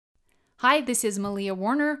Hi, this is Malia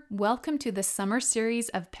Warner. Welcome to the summer series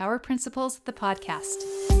of Power Principles, the podcast.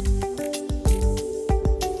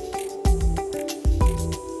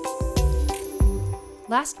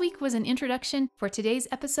 Last week was an introduction. For today's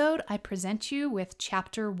episode, I present you with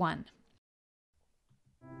Chapter 1.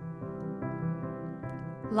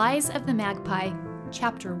 Lies of the Magpie,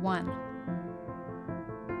 Chapter 1.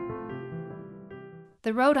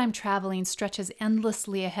 The road I'm traveling stretches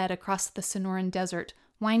endlessly ahead across the Sonoran Desert,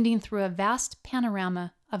 winding through a vast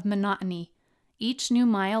panorama of monotony. Each new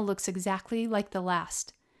mile looks exactly like the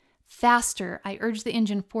last. Faster, I urge the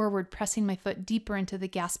engine forward, pressing my foot deeper into the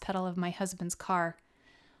gas pedal of my husband's car.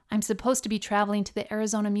 I'm supposed to be traveling to the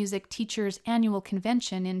Arizona Music Teachers Annual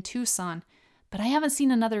Convention in Tucson, but I haven't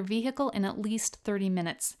seen another vehicle in at least 30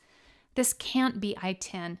 minutes. This can't be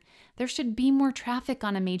I-10. There should be more traffic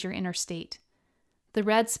on a major interstate. The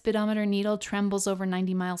red speedometer needle trembles over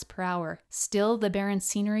 90 miles per hour. Still, the barren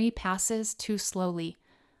scenery passes too slowly.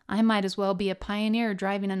 I might as well be a pioneer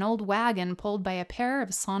driving an old wagon pulled by a pair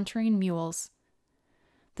of sauntering mules.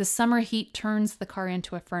 The summer heat turns the car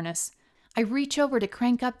into a furnace. I reach over to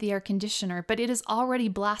crank up the air conditioner, but it is already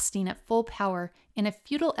blasting at full power in a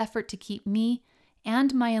futile effort to keep me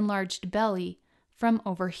and my enlarged belly from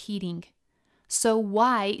overheating. So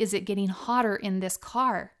why is it getting hotter in this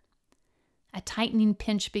car? A tightening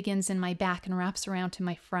pinch begins in my back and wraps around to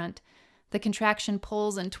my front. The contraction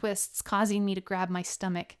pulls and twists, causing me to grab my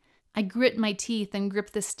stomach. I grit my teeth and grip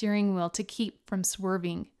the steering wheel to keep from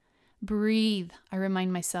swerving. Breathe, I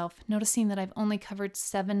remind myself, noticing that I've only covered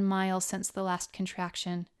 7 miles since the last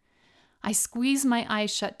contraction. I squeeze my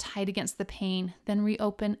eyes shut tight against the pain, then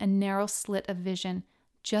reopen a narrow slit of vision,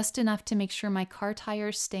 just enough to make sure my car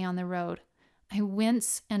tires stay on the road. I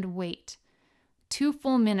wince and wait. 2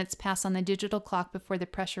 full minutes pass on the digital clock before the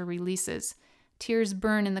pressure releases. Tears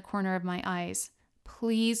burn in the corner of my eyes.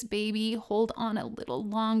 Please, baby, hold on a little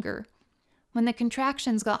longer. When the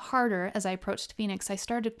contractions got harder as I approached Phoenix, I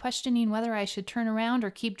started questioning whether I should turn around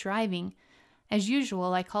or keep driving. As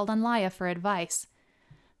usual, I called on Laya for advice.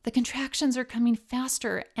 The contractions are coming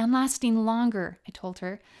faster and lasting longer, I told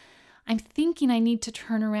her. I'm thinking I need to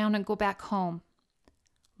turn around and go back home.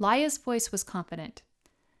 Laya's voice was confident.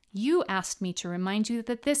 You asked me to remind you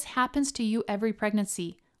that this happens to you every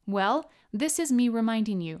pregnancy. Well, this is me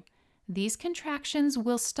reminding you. These contractions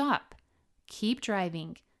will stop. Keep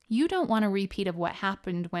driving. You don't want a repeat of what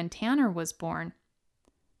happened when Tanner was born.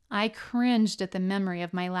 I cringed at the memory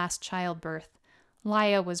of my last childbirth.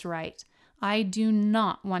 Laya was right. I do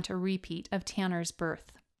not want a repeat of Tanner's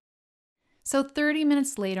birth. So 30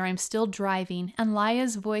 minutes later, I'm still driving, and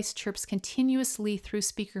Laya's voice chirps continuously through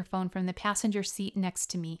speakerphone from the passenger seat next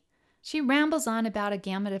to me. She rambles on about a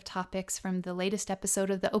gamut of topics from the latest episode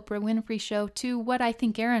of The Oprah Winfrey Show to what I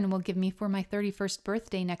think Aaron will give me for my 31st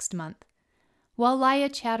birthday next month. While Laya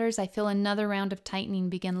chatters, I feel another round of tightening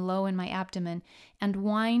begin low in my abdomen and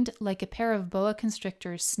wind like a pair of boa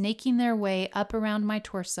constrictors snaking their way up around my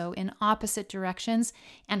torso in opposite directions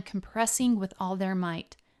and compressing with all their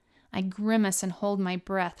might. I grimace and hold my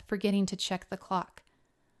breath, forgetting to check the clock.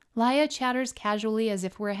 Laya chatters casually as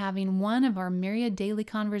if we're having one of our myriad daily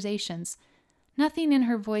conversations. Nothing in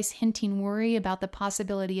her voice hinting worry about the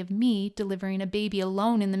possibility of me delivering a baby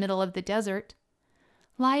alone in the middle of the desert.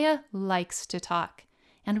 Laya likes to talk,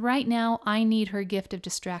 and right now I need her gift of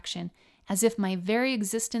distraction, as if my very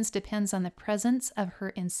existence depends on the presence of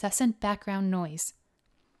her incessant background noise.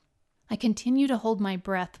 I continue to hold my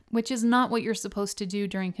breath, which is not what you're supposed to do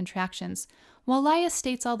during contractions, while Laya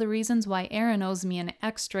states all the reasons why Aaron owes me an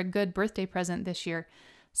extra good birthday present this year,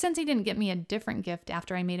 since he didn't get me a different gift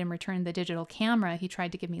after I made him return the digital camera he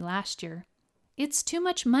tried to give me last year. It's too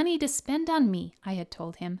much money to spend on me, I had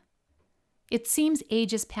told him. It seems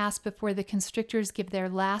ages pass before the constrictors give their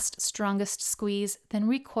last, strongest squeeze, then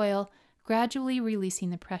recoil, gradually releasing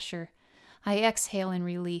the pressure. I exhale in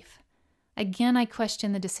relief. Again, I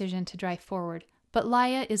question the decision to drive forward, but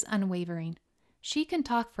Laya is unwavering. She can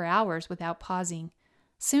talk for hours without pausing.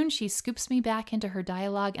 Soon she scoops me back into her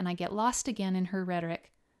dialogue and I get lost again in her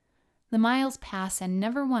rhetoric. The miles pass and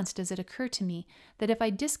never once does it occur to me that if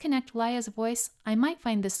I disconnect Laya's voice, I might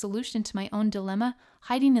find the solution to my own dilemma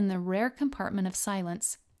hiding in the rare compartment of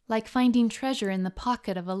silence, like finding treasure in the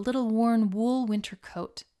pocket of a little worn wool winter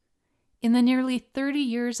coat. In the nearly 30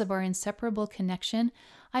 years of our inseparable connection,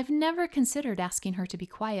 I've never considered asking her to be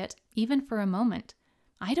quiet, even for a moment.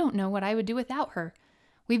 I don't know what I would do without her.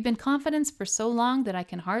 We've been confidants for so long that I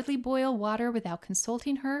can hardly boil water without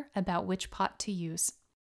consulting her about which pot to use.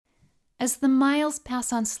 As the miles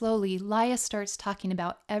pass on slowly, Laya starts talking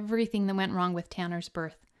about everything that went wrong with Tanner's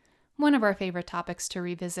birth. One of our favorite topics to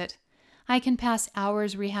revisit. I can pass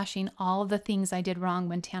hours rehashing all the things I did wrong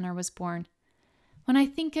when Tanner was born. When I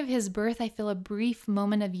think of his birth, I feel a brief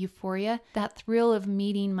moment of euphoria, that thrill of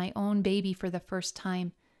meeting my own baby for the first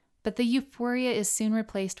time. But the euphoria is soon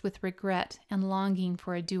replaced with regret and longing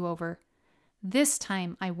for a do-over. This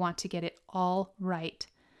time, I want to get it all right.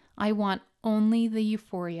 I want only the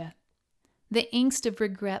euphoria. The angst of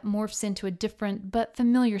regret morphs into a different but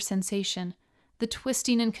familiar sensation, the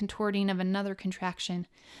twisting and contorting of another contraction.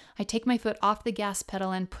 I take my foot off the gas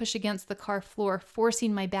pedal and push against the car floor,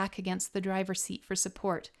 forcing my back against the driver's seat for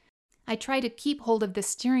support. I try to keep hold of the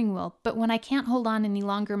steering wheel, but when I can't hold on any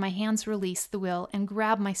longer, my hands release the wheel and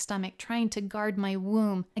grab my stomach, trying to guard my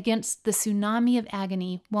womb against the tsunami of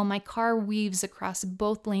agony while my car weaves across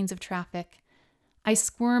both lanes of traffic. I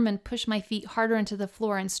squirm and push my feet harder into the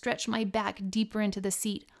floor and stretch my back deeper into the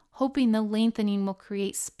seat, hoping the lengthening will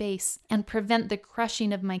create space and prevent the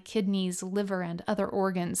crushing of my kidneys, liver, and other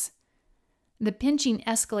organs. The pinching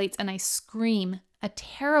escalates and I scream, a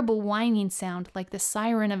terrible whining sound like the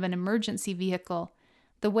siren of an emergency vehicle.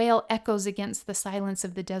 The wail echoes against the silence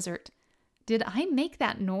of the desert. Did I make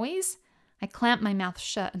that noise? I clamp my mouth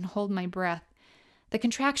shut and hold my breath. The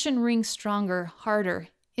contraction rings stronger, harder.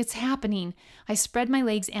 It's happening. I spread my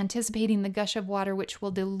legs, anticipating the gush of water which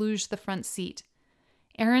will deluge the front seat.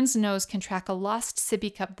 Aaron's nose can track a lost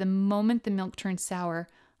sippy cup the moment the milk turns sour.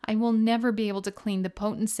 I will never be able to clean the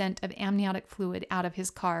potent scent of amniotic fluid out of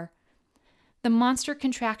his car. The monster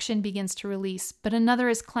contraction begins to release, but another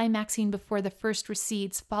is climaxing before the first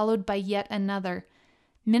recedes, followed by yet another.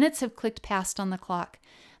 Minutes have clicked past on the clock.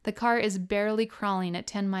 The car is barely crawling at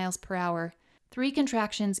 10 miles per hour. 3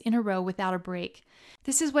 contractions in a row without a break.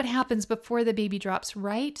 This is what happens before the baby drops,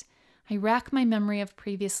 right? I rack my memory of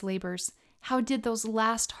previous labors. How did those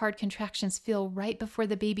last hard contractions feel right before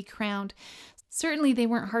the baby crowned? Certainly they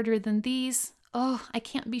weren't harder than these. Oh, I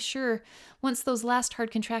can't be sure. Once those last hard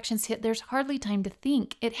contractions hit, there's hardly time to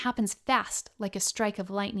think. It happens fast, like a strike of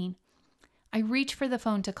lightning. I reach for the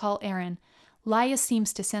phone to call Aaron. Laia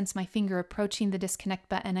seems to sense my finger approaching the disconnect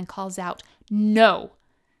button and calls out, "No!"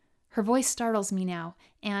 Her voice startles me now,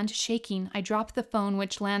 and, shaking, I drop the phone,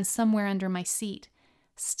 which lands somewhere under my seat.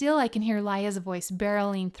 Still, I can hear Laia's voice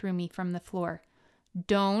barreling through me from the floor.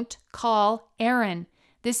 "Don't call Aaron.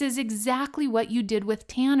 This is exactly what you did with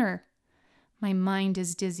Tanner." My mind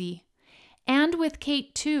is dizzy. "And with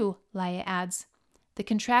Kate, too," Laia adds. "The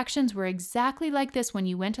contractions were exactly like this when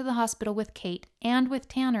you went to the hospital with Kate and with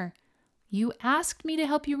Tanner. You asked me to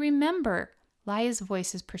help you remember." Laia's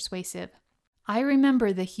voice is persuasive. I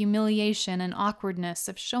remember the humiliation and awkwardness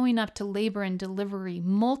of showing up to labor and delivery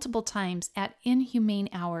multiple times at inhumane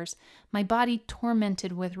hours, my body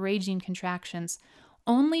tormented with raging contractions,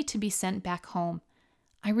 only to be sent back home.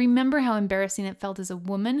 I remember how embarrassing it felt as a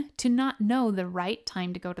woman to not know the right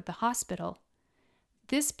time to go to the hospital.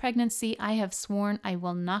 This pregnancy, I have sworn I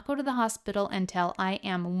will not go to the hospital until I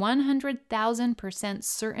am 100,000%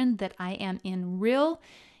 certain that I am in real,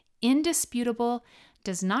 indisputable,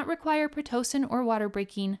 does not require Pitocin or water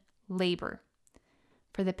breaking labor.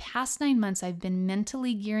 For the past 9 months, I've been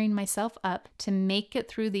mentally gearing myself up to make it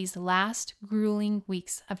through these last grueling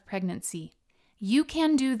weeks of pregnancy. "You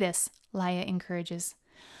can do this," Laia encourages.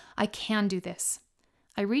 "I can do this."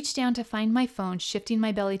 I reach down to find my phone, shifting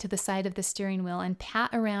my belly to the side of the steering wheel, and pat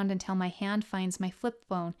around until my hand finds my flip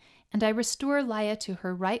phone, and I restore Laia to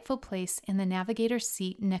her rightful place in the navigator's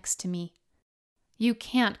seat next to me. "You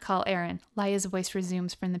can't call Aaron," Laia's voice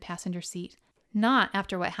resumes from the passenger seat. "Not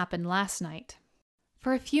after what happened last night."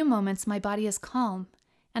 For a few moments, my body is calm,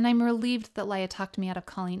 and I'm relieved that Laia talked me out of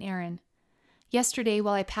calling Aaron. Yesterday,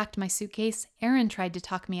 while I packed my suitcase, Aaron tried to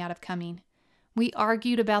talk me out of coming. We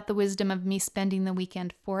argued about the wisdom of me spending the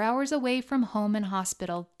weekend 4 hours away from home and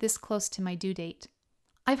hospital, this close to my due date.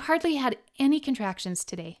 "I've hardly had any contractions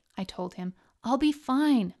today," I told him. "I'll be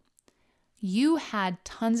fine." "You had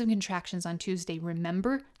tons of contractions on Tuesday,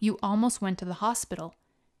 remember? You almost went to the hospital."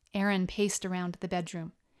 Aaron paced around the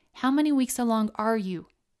bedroom. "How many weeks along are you?"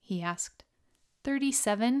 he asked.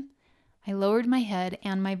 37. I lowered my head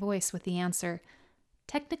and my voice with the answer.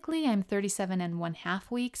 Technically, I'm 37 1/2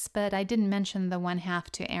 weeks, but I didn't mention the 1/2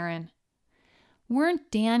 to Aaron. "Weren't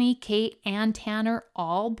Danny, Kate, and Tanner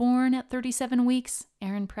all born at 37 weeks?"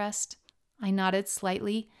 Aaron pressed. I nodded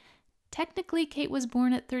slightly. Technically, Kate was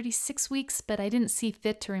born at 36 weeks, but I didn't see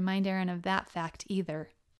fit to remind Aaron of that fact either.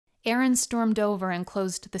 Aaron stormed over and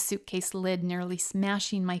closed the suitcase lid, nearly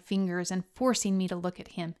smashing my fingers and forcing me to look at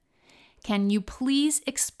him. "Can you please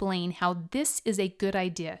explain how this is a good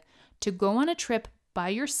idea, to go on a trip by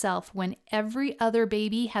yourself when every other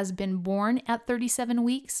baby has been born at 37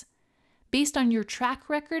 weeks? Based on your track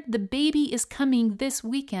record, the baby is coming this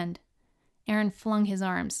weekend." Aaron flung his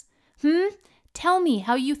arms. Tell me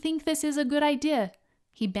how you think this is a good idea.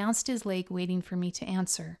 He bounced his leg, waiting for me to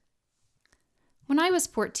answer. When I was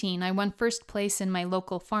 14, I won first place in my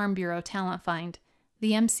local Farm Bureau talent find.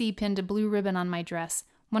 The MC pinned a blue ribbon on my dress,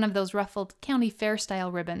 one of those ruffled county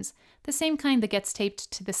fair-style ribbons, the same kind that gets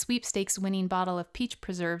taped to the sweepstakes winning bottle of peach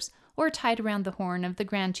preserves or tied around the horn of the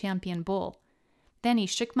grand champion bull. Then he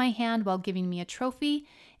shook my hand while giving me a trophy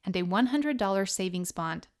and a $100 savings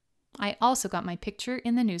bond. I also got my picture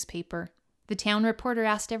in the newspaper. The town reporter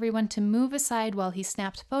asked everyone to move aside while he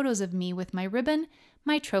snapped photos of me with my ribbon,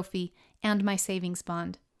 my trophy, and my savings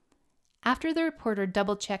bond. After the reporter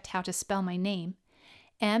double-checked how to spell my name,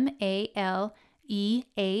 Maleah,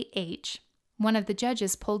 one of the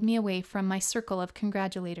judges pulled me away from my circle of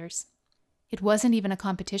congratulators. "It wasn't even a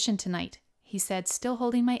competition tonight," he said, still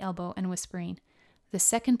holding my elbow and whispering. "The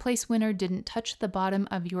second-place winner didn't touch the bottom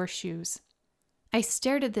of your shoes." I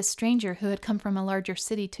stared at this stranger who had come from a larger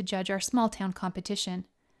city to judge our small-town competition.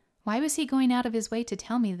 Why was he going out of his way to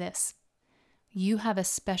tell me this? "You have a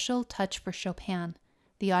special touch for Chopin.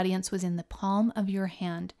 The audience was in the palm of your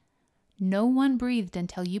hand. No one breathed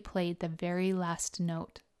until you played the very last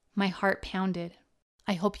note." My heart pounded.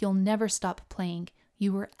 "I hope you'll never stop playing.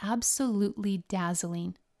 You were absolutely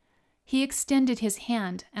dazzling." He extended his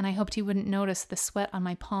hand, and I hoped he wouldn't notice the sweat on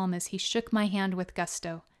my palm as he shook my hand with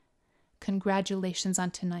gusto. "Congratulations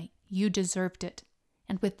on tonight. You deserved it."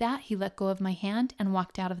 And with that, he let go of my hand and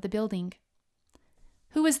walked out of the building.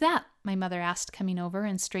 "Who was that?" my mother asked, coming over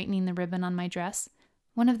and straightening the ribbon on my dress.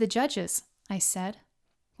 "One of the judges," I said.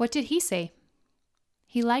 "What did he say?"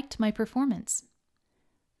 "He liked my performance."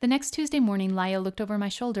 The next Tuesday morning, Laya looked over my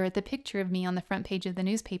shoulder at the picture of me on the front page of the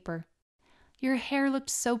newspaper. "Your hair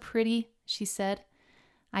looked so pretty," she said.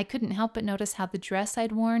 I couldn't help but notice how the dress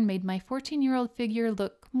I'd worn made my 14-year-old figure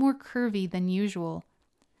look more curvy than usual.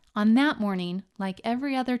 On that morning, like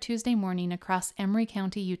every other Tuesday morning across Emery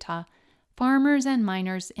County, Utah, farmers and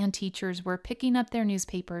miners and teachers were picking up their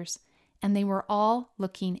newspapers, and they were all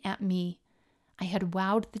looking at me. I had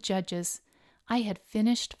wowed the judges. I had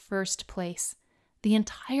finished first place. The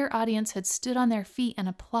entire audience had stood on their feet and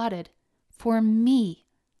applauded. For me.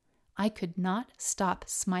 I could not stop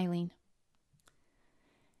smiling.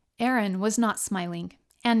 Aaron was not smiling,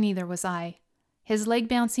 and neither was I. His leg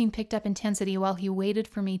bouncing picked up intensity while he waited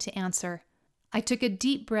for me to answer. I took a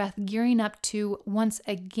deep breath, gearing up to, once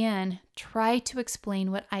again, try to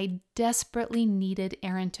explain what I desperately needed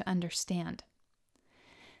Aaron to understand.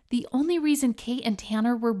 The only reason Kate and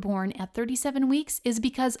Tanner were born at 37 weeks is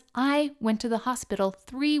because I went to the hospital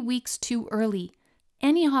 3 weeks too early.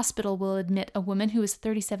 Any hospital will admit a woman who is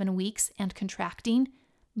 37 weeks and contracting.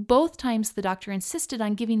 Both times the doctor insisted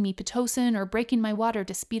on giving me Pitocin or breaking my water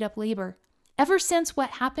to speed up labor. Ever since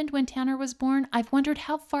what happened when Tanner was born, I've wondered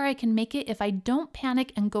how far I can make it if I don't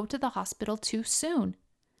panic and go to the hospital too soon.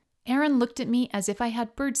 Aaron looked at me as if I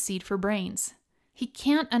had birdseed for brains. He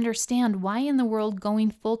can't understand why in the world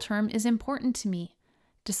going full term is important to me.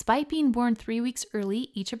 Despite being born 3 weeks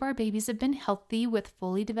early, each of our babies have been healthy with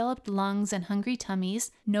fully developed lungs and hungry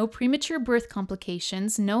tummies, no premature birth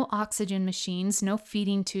complications, no oxygen machines, no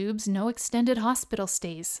feeding tubes, no extended hospital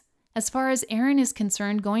stays. As far as Aaron is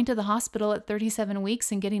concerned, going to the hospital at 37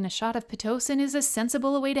 weeks and getting a shot of Pitocin is as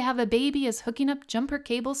sensible a way to have a baby as hooking up jumper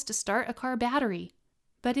cables to start a car battery.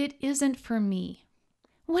 But it isn't for me.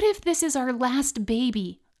 "What if this is our last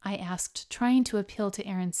baby?" I asked, trying to appeal to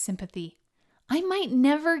Aaron's sympathy. "I might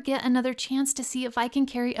never get another chance to see if I can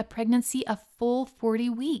carry a pregnancy a full 40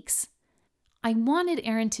 weeks. I wanted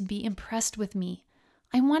Aaron to be impressed with me.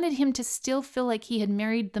 I wanted him to still feel like he had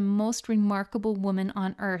married the most remarkable woman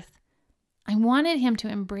on earth. I wanted him to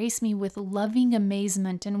embrace me with loving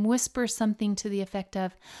amazement and whisper something to the effect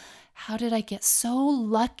of, 'How did I get so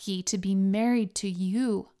lucky to be married to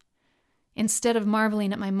you?' Instead of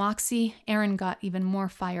marveling at my moxie, Aaron got even more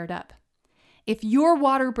fired up. 'If your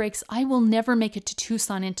water breaks, I will never make it to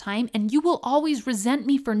Tucson in time, and you will always resent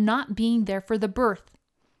me for not being there for the birth.'"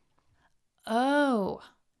 Oh,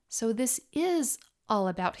 so this is all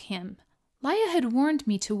about him. Laya had warned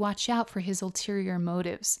me to watch out for his ulterior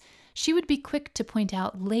motives. She would be quick to point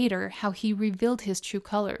out later how he revealed his true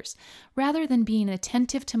colors. Rather than being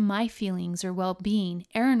attentive to my feelings or well-being,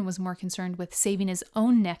 Aaron was more concerned with saving his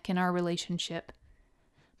own neck in our relationship.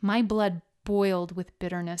 My blood boiled with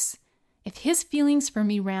bitterness. If his feelings for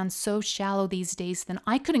me ran so shallow these days, then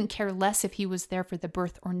I couldn't care less if he was there for the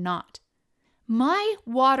birth or not. "My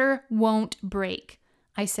water won't break,"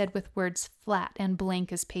 I said with words flat and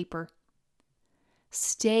blank as paper.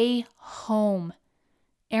 "Stay home."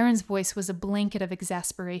 Aaron's voice was a blanket of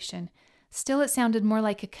exasperation. Still, it sounded more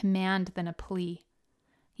like a command than a plea.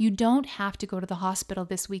 You don't have to go to the hospital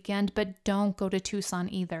this weekend, but don't go to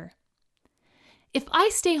Tucson either. If I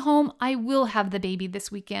stay home, I will have the baby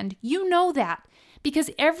this weekend. You know that, because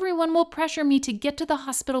everyone will pressure me to get to the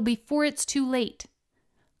hospital before it's too late.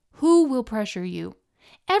 Who will pressure you?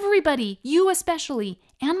 Everybody, you especially,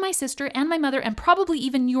 and my sister and my mother, and probably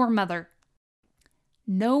even your mother.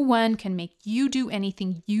 No one can make you do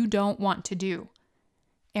anything you don't want to do.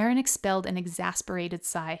 Aaron expelled an exasperated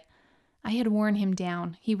sigh. I had worn him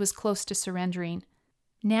down. He was close to surrendering.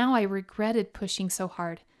 Now I regretted pushing so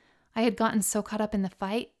hard. I had gotten so caught up in the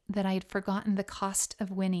fight that I had forgotten the cost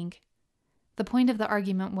of winning. The point of the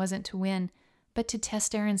argument wasn't to win, but to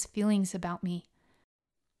test Aaron's feelings about me.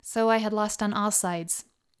 So I had lost on all sides.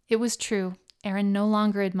 It was true. Aaron no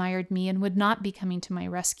longer admired me and would not be coming to my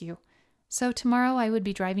rescue. So tomorrow I would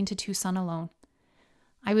be driving to Tucson alone.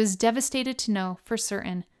 I was devastated to know, for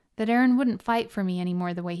certain, that Aaron wouldn't fight for me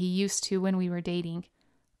anymore the way he used to when we were dating.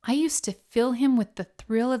 I used to fill him with the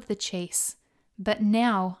thrill of the chase, but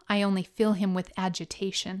now I only fill him with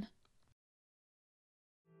agitation.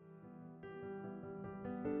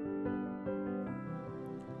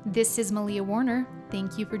 This is Malia Warner.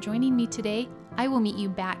 Thank you for joining me today. I will meet you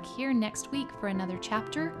back here next week for another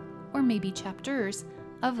chapter, or maybe chapters,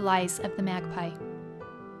 of Lies of the Magpie.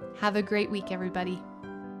 Have a great week, everybody.